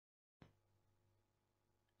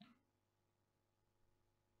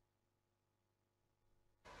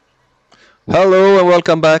Hello and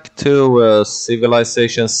welcome back to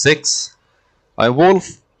Civilization 6. I'm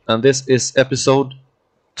Wolf and this is episode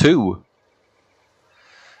 2.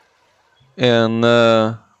 In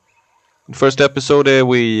the first episode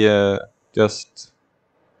we just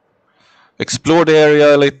explored the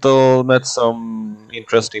area a little, met some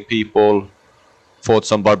interesting people, fought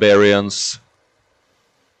some barbarians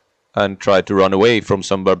and tried to run away from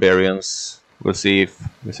some barbarians. We'll see if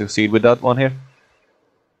we succeed with that one here.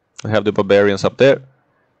 I have the barbarians up there.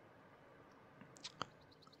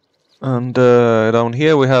 And down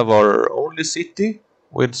here we have our only city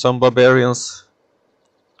with some barbarians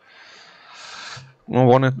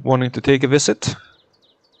wanting to take a visit.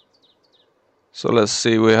 So let's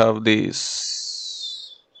see, we have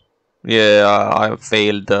these. Yeah, I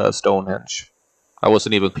failed Stonehenge. I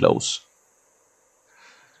wasn't even close.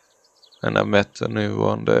 And I met a new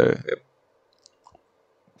one there. Yep.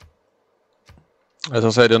 As I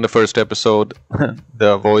said in the first episode,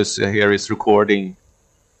 the voice here is recording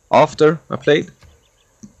after I played,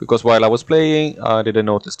 because while I was playing I didn't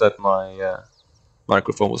notice that my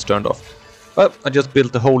microphone was turned off. But I just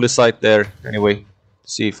built a holy site there anyway,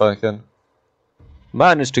 see if I can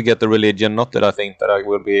manage to get the religion. Not that I think that I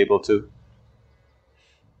will be able to.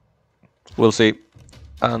 We'll see.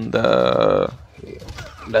 And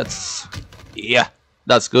that's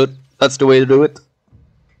good. That's the way to do it.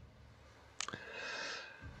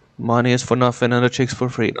 Money is for nothing and the chicks for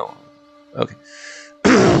free. No. Okay.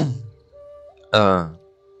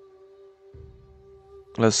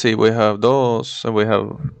 Let's see, we have those and we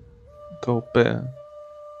have Tope.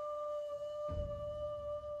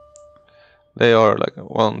 They are like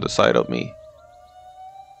on the side of me.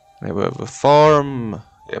 And we have a farm.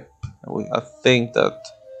 Yep. I think that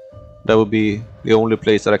would be the only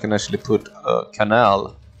place that I can actually put a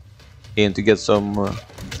canal in to get some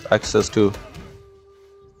access to.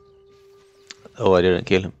 Oh, I didn't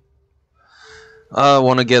kill him. I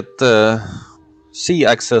want to get sea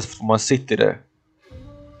access for my city there.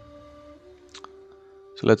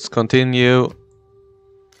 So let's continue.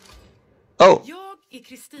 Oh! Jag är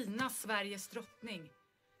Kristina, Sveriges drottning.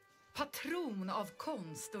 Patron av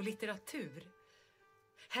konst och litteratur.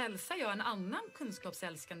 Hälsar jag en annan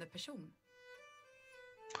kunskapsälskande person.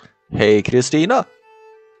 Hey Kristina!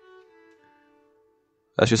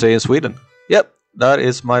 As you say in Sweden. Yep, that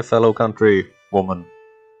is my fellow country woman.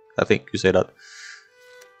 I think you say that.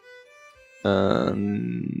 No,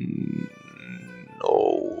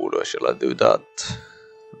 shall I do that?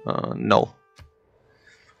 No.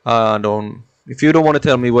 I don't. If you don't want to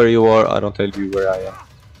tell me where you are, I don't tell you where I am.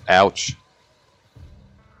 Ouch.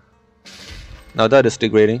 Now that is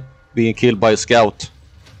degrading. Being killed by a scout.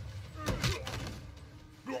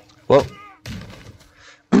 Well,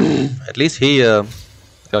 at least he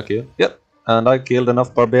got killed. Yep. And I killed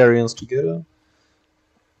enough barbarians to get him.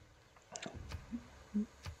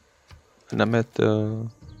 And I met a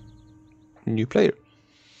new player.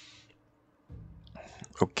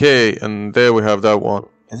 Okay, and there we have that one.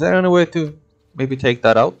 Is there any way to maybe take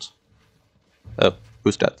that out? Oh,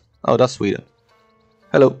 who's that? Oh, that's Sweden.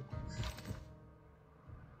 Hello.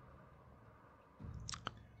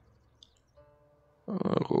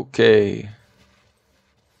 Okay.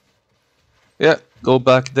 Yeah, go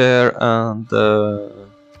back there and...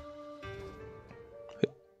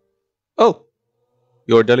 Oh!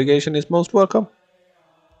 Your delegation is most welcome.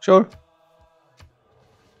 Sure.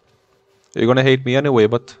 You're gonna hate me anyway,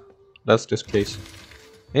 but that's this case.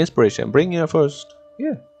 Inspiration, bring here first.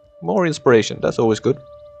 Yeah, more inspiration, that's always good.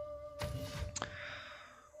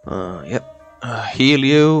 Yep. Heal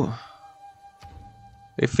you.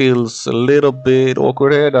 It feels a little bit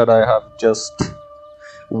awkward here that I have just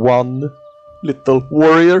one little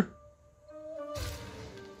warrior.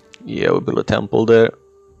 Yeah, we built a temple there.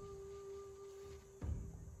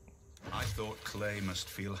 I thought clay must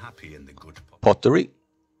feel happy in the good Pottery.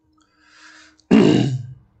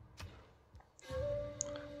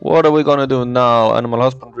 What are we gonna do now? Animal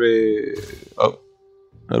husbandry. Oh,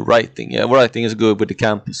 writing. Yeah, writing is good with the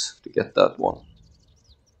campus to get that one.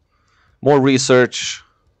 More research.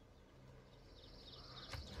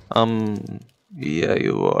 Yeah,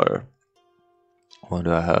 you are. What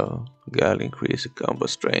do I have? Gal increase combo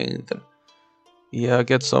strength. And yeah, I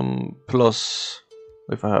get some plus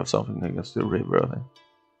if I have something against the river, I think.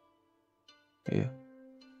 Yeah.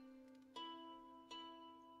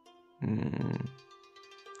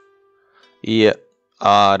 Yeah,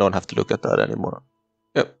 I don't have to look at that anymore.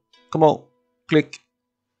 Yep, come on, click.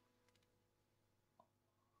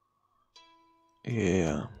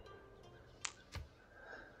 Yeah.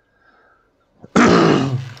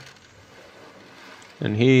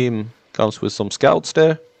 And he comes with some scouts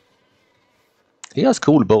there. He has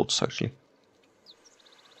cool boats, actually.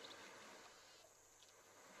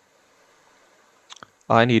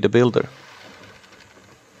 I need a builder.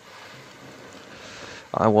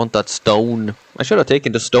 I want that stone. I should have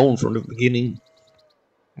taken the stone from the beginning.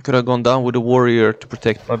 I could have gone down with a warrior to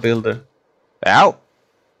protect my builder. Ow!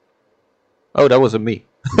 Oh, that wasn't me.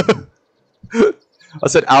 I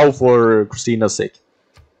said ow for Christina's sake.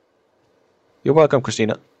 You're welcome,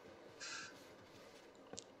 Christina.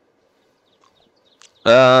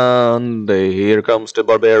 And here comes the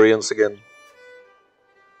barbarians again.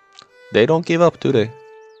 They don't give up, do they?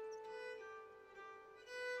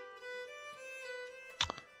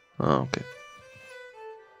 Oh, okay.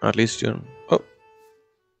 At least you... Oh.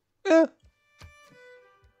 Yeah.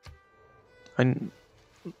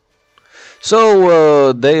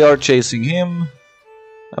 So, they are chasing him.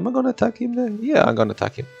 Am I gonna attack him then? Yeah, I'm gonna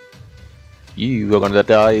attack him. You are gonna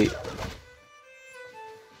die.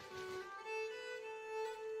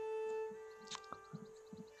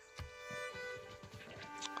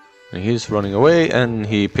 And he's running away and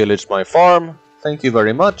he pillaged my farm. Thank you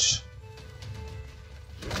very much.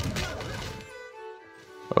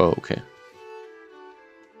 Okay.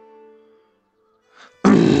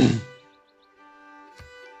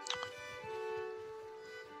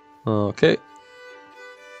 Okay.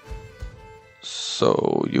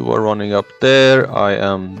 So you are running up there. I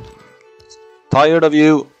am tired of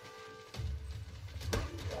you.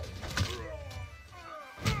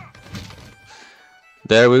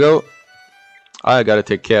 There we go. I gotta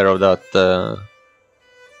take care of that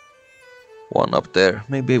one up there.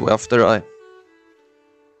 Maybe after I...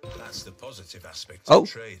 That's the positive aspect Oh. of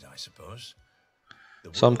trade, I suppose.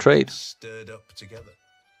 The Some world trade. stirred up together.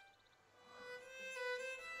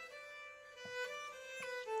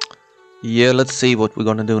 Yeah, let's see what we're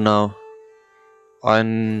gonna do now.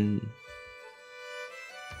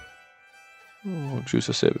 Choose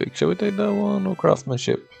a civic. Shall we take that one or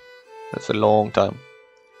craftsmanship? That's a long time.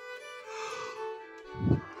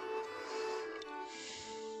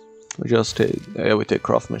 We just take... Yeah, we take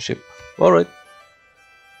craftsmanship. Alright.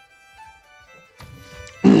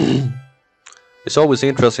 It's always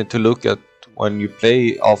interesting to look at when you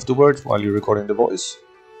play afterwards while you're recording the voice.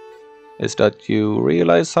 Is that you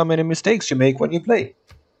realize how many mistakes you make when you play.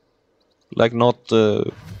 Like not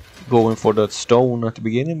going for that stone at the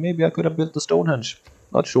beginning. Maybe I could have built the Stonehenge.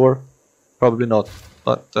 Not sure. Probably not.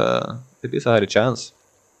 But at least I had a chance.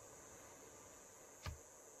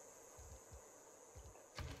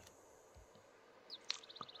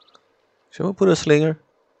 Shall we put a slinger?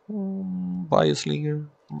 Buy a slinger.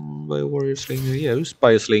 Buy a warrior slinger. Yeah, just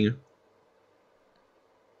buy a slinger.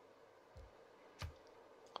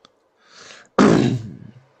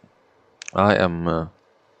 I am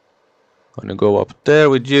gonna go up there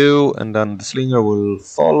with you, and then the slinger will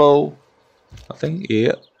follow. I think,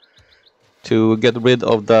 yeah. To get rid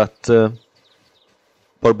of that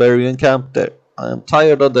barbarian camp there. I am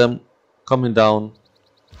tired of them coming down,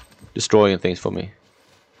 destroying things for me.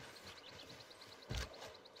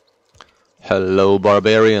 Hello,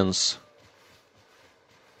 barbarians.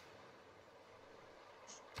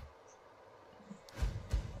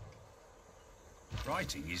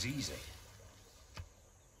 Writing is easy.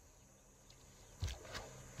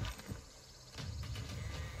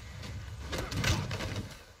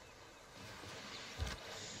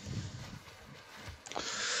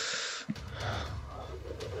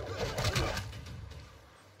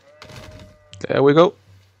 There we go.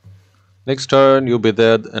 Next turn you'll be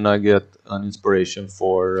dead and I get an inspiration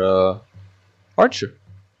for Archer.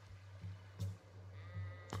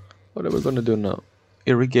 What are we gonna do now?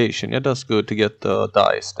 Irrigation, yeah, that's good to get the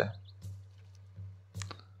dice there.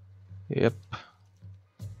 Yep.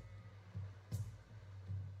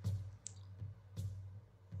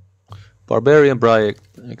 Barbarian Briar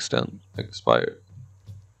expired.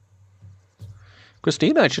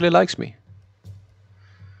 Christina actually likes me.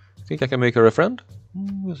 Think I can make her a friend?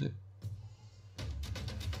 We'll see.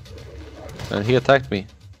 And he attacked me.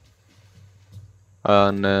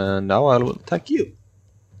 And now I will attack you.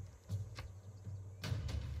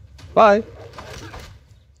 Bye.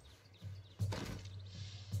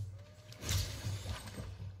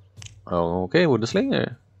 Okay, with the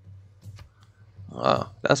slinger. Ah,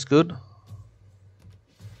 that's good.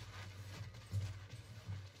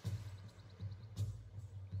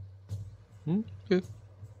 Good.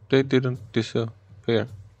 They didn't disappear.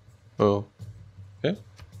 Oh, okay.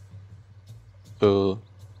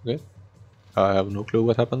 Okay. I have no clue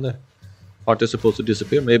what happened there. Aren't they supposed to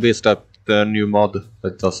disappear? Maybe it's that new mod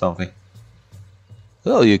that does something.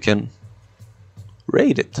 Oh, you can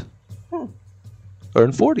raid it.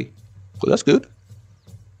 Earn 40. Well, that's good.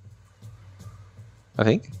 I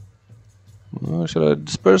think. Should I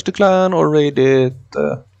disperse the clan or raid it?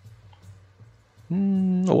 I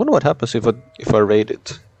wonder what happens if I raid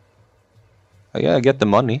it. Yeah, I get the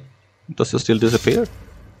money. Does it still disappear?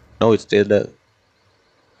 No, it's still there.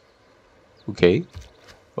 Okay.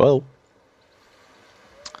 Well.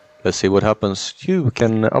 Let's see what happens. You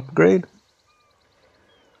can upgrade.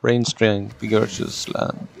 Rain strength, big arches,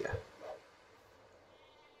 land. Yeah.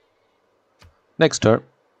 Next turn.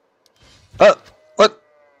 What?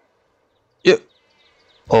 Yeah.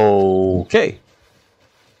 Okay.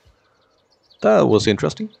 That was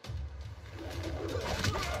interesting.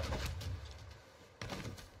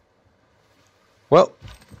 Well,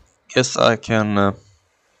 guess I can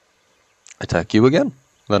attack you again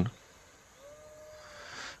then.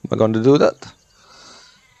 Am I going to do that?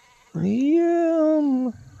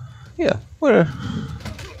 Yeah, where?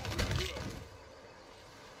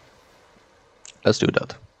 Let's do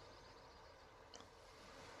that.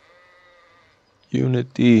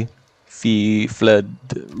 Unity, fee, fled,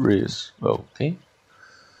 risk. Okay.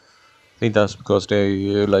 I think that's because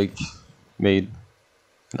they like made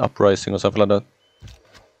an uprising or something like that.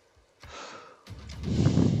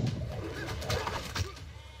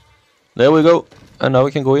 There we go. And now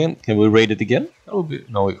we can go in. Can we raid it again? That would be...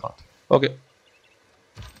 No, we can't. Okay.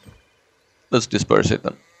 Let's disperse it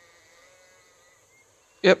then.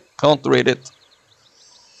 Yep, can't raid it.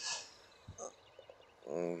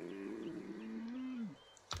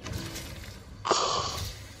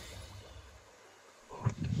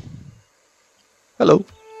 Hello.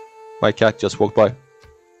 My cat just walked by.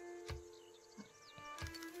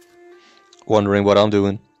 Wondering what I'm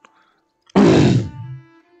doing.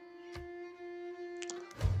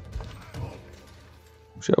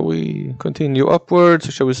 Shall we continue upwards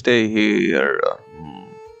or shall we stay here?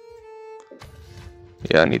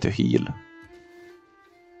 Yeah, I need to heal.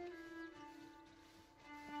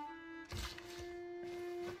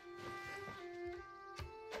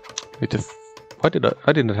 Why did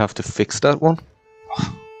I didn't have to fix that one?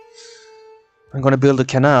 I'm gonna build a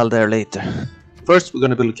canal there later. First we're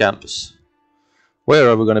gonna build a campus. Where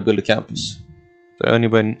are we gonna build a campus? Is there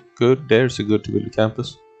anyone good? There's a good to build a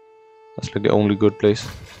campus. That's like the only good place.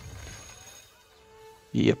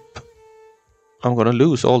 Yep. I'm gonna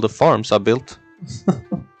lose all the farms I built.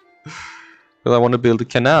 But I want to build a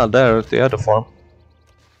canal there at the other farm.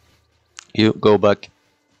 You go back.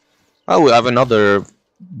 Oh, we have another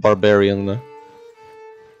barbarian there.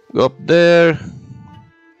 Go up there.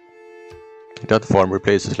 That farm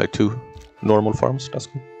replaces like 2 normal farms. That's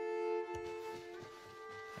good.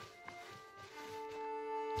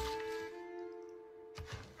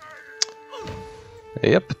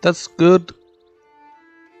 Yep, that's good.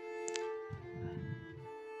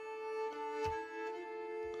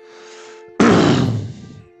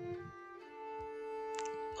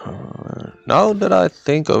 Now that I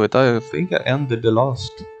think of it, I think I ended the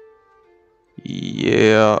last.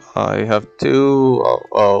 Yeah, I have 2.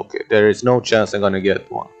 Oh, okay, there is no chance I'm gonna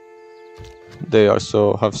get one. They are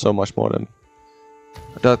have so much more than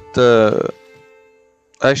that.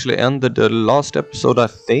 Actually ended the last episode, I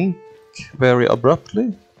think, very abruptly.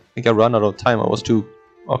 I think I ran out of time. I was too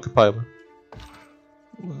occupied.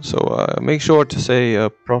 So make sure to say a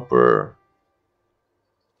proper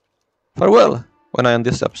farewell when I end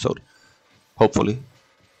this episode. Hopefully.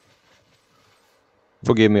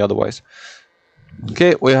 Forgive me otherwise.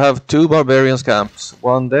 Okay, we have 2 barbarians camps.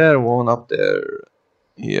 One there, one up there.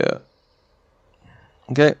 Yeah.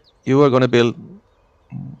 Okay, you are gonna build...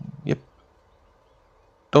 Yep.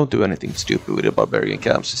 Don't do anything stupid with the barbarian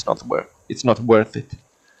camps. It's not worth it.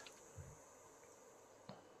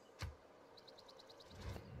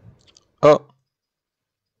 Oh.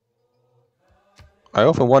 I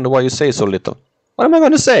often wonder why you say so little. What am I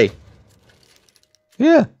gonna say?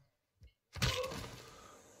 Yeah.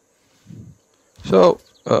 So,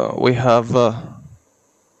 we have...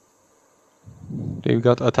 they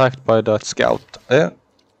got attacked by that scout. Yeah.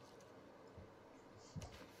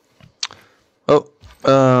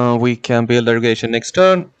 Oh, we can build irrigation next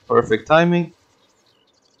turn. Perfect timing.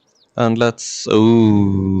 And let's...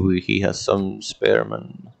 Oh, he has some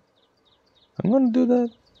spearmen. I'm gonna do that.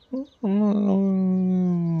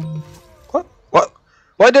 What?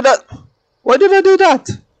 Why did I do that?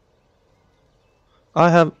 I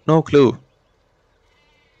have no clue.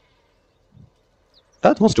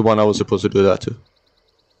 That was the one I was supposed to do that to.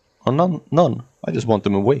 Oh, none. I just want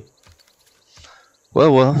them away.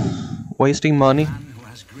 Well, wasting money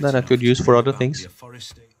that I could use for other things.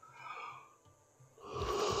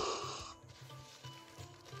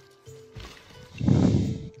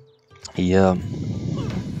 Yeah.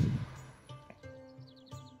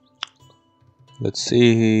 Let's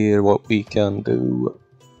see here what we can do.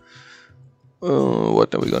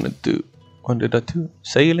 What are we gonna do? What did I do?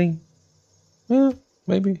 Sailing? Yeah,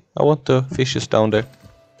 maybe. I want the fishes down there.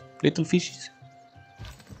 Little fishes.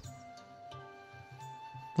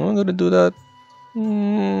 I'm gonna do that. I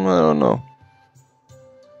don't know.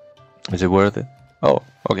 Is it worth it? Oh,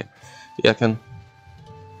 okay. Yeah, I can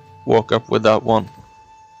walk up with that one.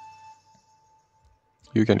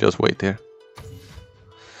 You can just wait here.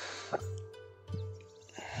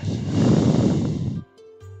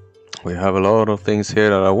 We have a lot of things here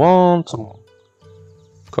that I want. Some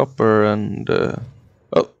copper and...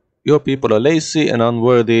 oh, your people are lazy and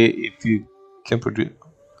unworthy if you can produce...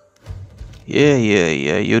 Yeah,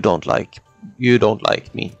 you don't like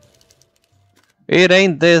me. It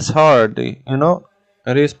ain't this hard, you know?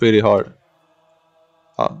 It is pretty hard.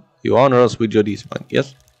 You honor us with your decent,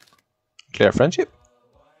 yes? Clear friendship?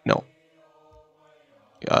 No.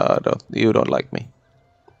 You don't like me.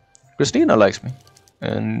 Christina likes me.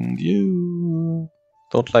 And you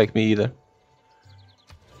don't like me either.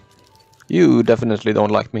 You definitely don't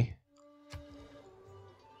like me.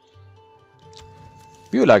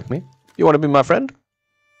 You like me. You want to be my friend?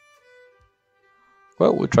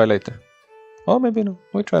 Well, we'll try later. Oh, maybe no.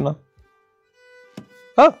 We'll try now.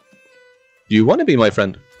 Ah! You want to be my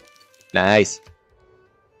friend? Nice.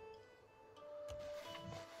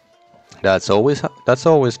 That's always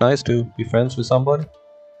nice to be friends with somebody.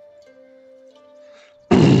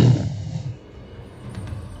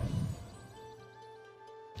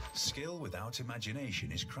 Skill without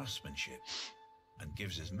imagination is craftsmanship, and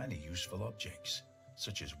gives us many useful objects,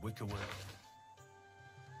 such as wickerwork.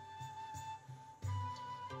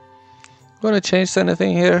 Gonna change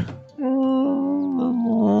anything here?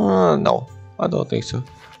 No, I don't think so.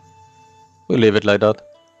 We'll leave it like that.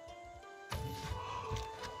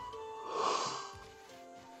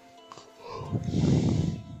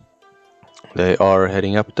 They are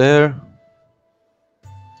heading up there.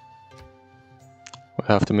 We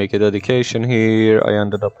have to make a dedication here. I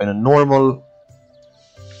ended up in a normal.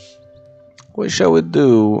 What shall we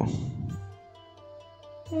do?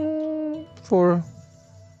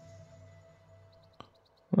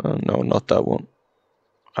 No, not that one.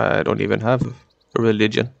 I don't even have a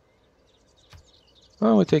religion.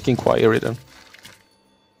 Oh, we're taking inquiry then.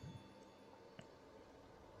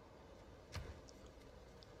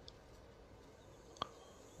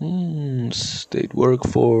 State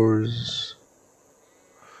workforce.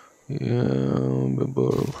 Yeah,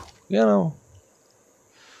 you know.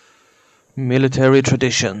 Military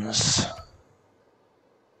traditions.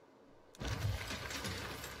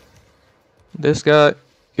 This guy,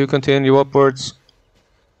 you continue upwards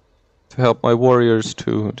to help my warriors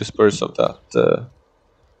to disperse of that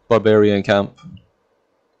barbarian camp.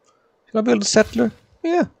 Should I build a settler?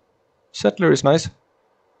 Yeah, settler is nice.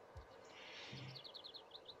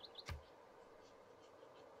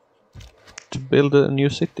 To build a new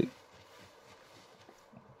city.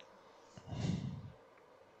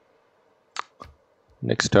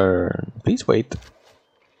 Next turn. Please wait.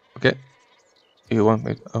 Okay. You want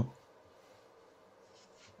me to... Oh.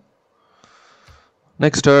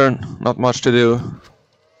 Next turn. Not much to do.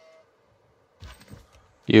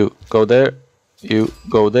 You go there. You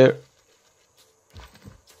go there.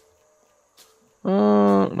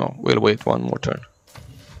 No, we'll wait one more turn.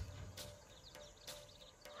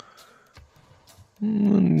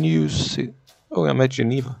 New city. Oh, I met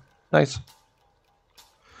Geneva. Nice.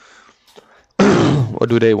 What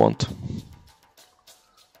do they want?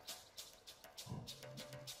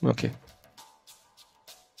 Okay.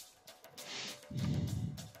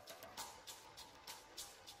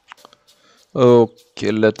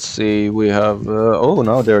 Okay, let's see. We have... oh,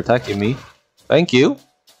 now they're attacking me. Thank you.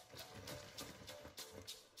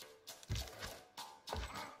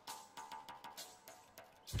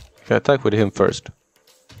 Okay, attack with him first.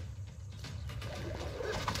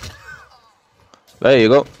 There you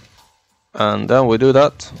go. And then we do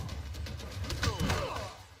that.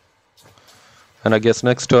 And I guess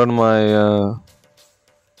next turn my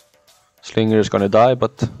slinger is gonna die,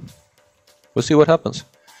 but we'll see what happens.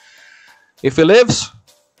 If he lives,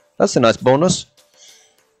 that's a nice bonus.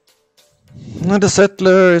 And the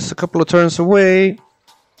settler is a couple of turns away.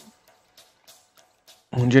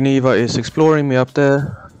 And Geneva is exploring me up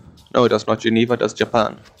there. No, that's not Geneva, that's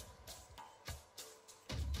Japan.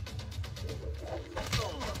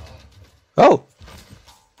 Oh!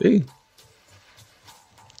 Hey.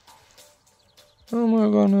 How am I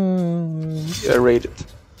gonna raid it?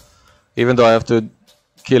 Even though I have to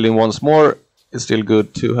kill him once more, it's still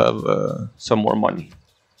good to have some more money.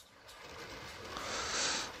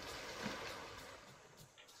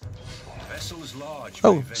 Vessels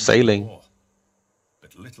Oh, may avenge sailing. the war,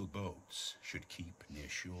 but little boats should keep near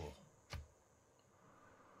shore.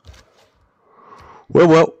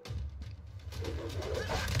 Well.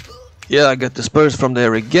 Yeah, I get the spurs from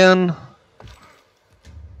there again.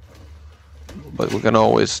 But we can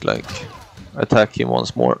always, like, attack him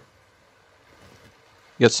once more.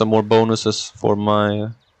 Get some more bonuses for my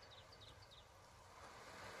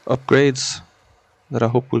upgrades that I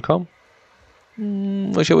hope will come.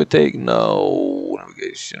 What shall we take? No,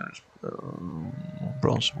 navigation.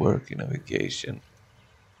 Bronze work in navigation.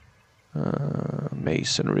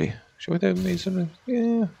 Masonry. Shall we take masonry?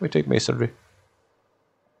 Yeah, we take masonry.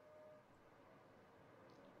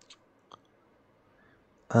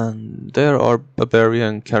 And there are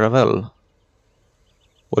Barbarian Caravel.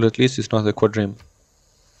 Well, at least it's not a quadrim.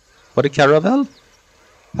 But a Caravel?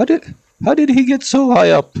 How did he get so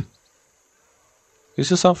high up? Is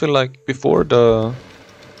this something like before the...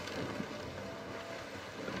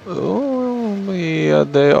 Oh, yeah,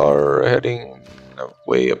 they are heading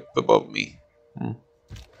way up above me.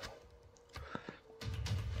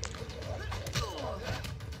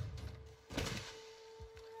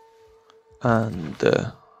 And...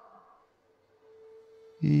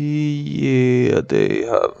 yeah, they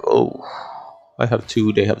have... Oh, I have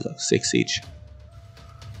 2, they have like 6 each.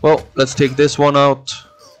 Well, let's take this one out.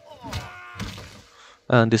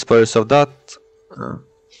 And dispose of that.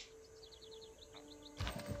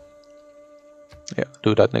 Yeah,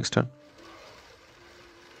 do that next turn.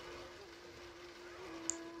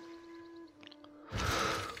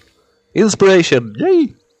 Inspiration!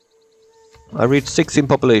 Yay! I reached 6 in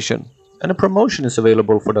population. And a promotion is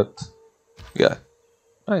available for that. Yeah.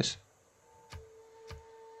 Nice.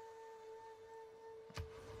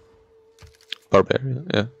 Barbarian,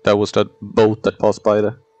 yeah. That was that boat that passed by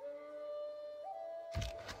there.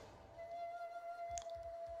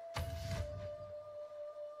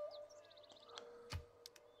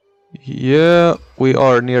 Yeah, we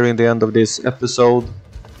are nearing the end of this episode.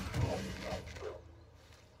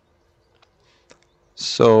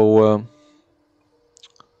 So,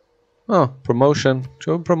 oh, promotion.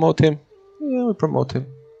 Should we promote him? Yeah, we promote him.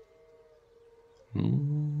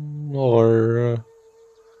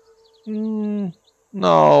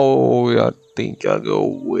 No, I think I'll go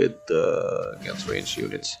with against range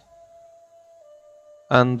units.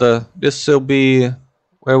 And this will be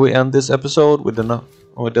where we end this episode with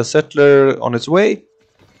the settler on its way.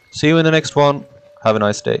 See you in the next one. Have a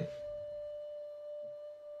nice day.